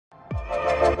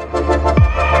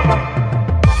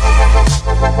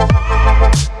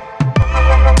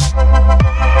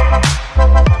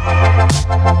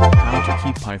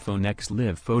iPhone X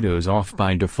Live Photos off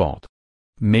by default.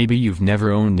 Maybe you've never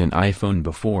owned an iPhone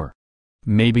before.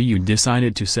 Maybe you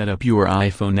decided to set up your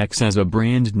iPhone X as a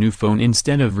brand new phone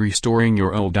instead of restoring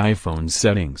your old iPhone's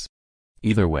settings.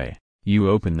 Either way, you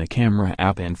open the camera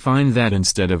app and find that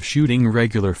instead of shooting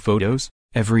regular photos,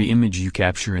 every image you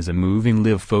capture is a moving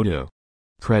live photo.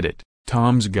 Credit,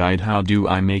 Tom's Guide. How do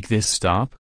I make this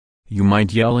stop? You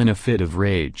might yell in a fit of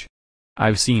rage.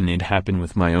 I've seen it happen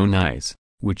with my own eyes,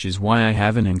 which is why I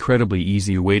have an incredibly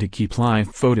easy way to keep live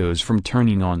photos from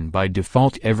turning on by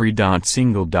default.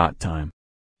 every.single.time.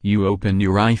 You open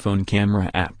your iPhone camera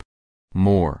app.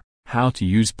 More, how to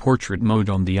use portrait mode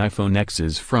on the iPhone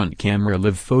X's front camera.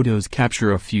 Live photos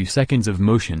capture a few seconds of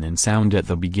motion and sound at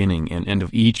the beginning and end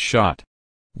of each shot.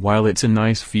 While it's a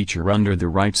nice feature under the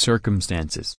right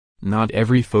circumstances, not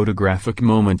every photographic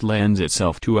moment lends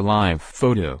itself to a live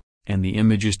photo, and the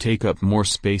images take up more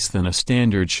space than a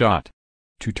standard shot.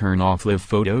 To turn off live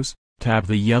photos, tap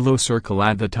the yellow circle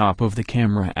at the top of the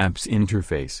camera app's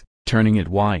interface, turning it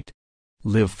white.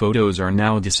 Live photos are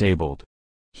now disabled.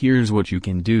 Here's what you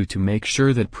can do to make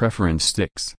sure that preference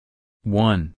sticks.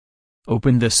 1.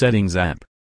 Open the Settings app.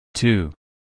 2.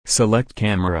 Select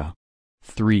Camera.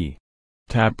 3.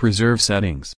 Tap Preserve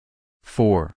Settings.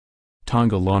 4.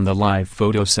 Toggle on the live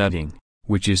photo setting,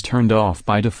 which is turned off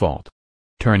by default.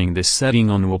 Turning this setting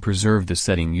on will preserve the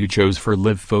setting you chose for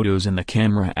live photos in the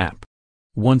camera app.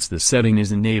 Once the setting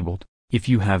is enabled, if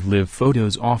you have live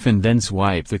photos off and then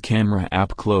swipe the camera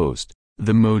app closed,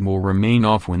 the mode will remain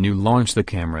off when you launch the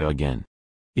camera again.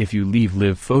 If you leave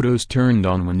live photos turned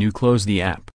on when you close the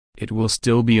app, it will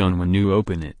still be on when you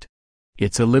open it.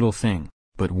 It's a little thing,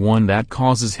 but one that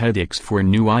causes headaches for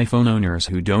new iPhone owners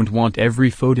who don't want every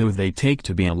photo they take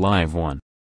to be a live one.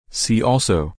 See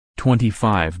also,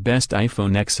 25 Best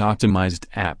iPhone X Optimized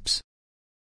Apps.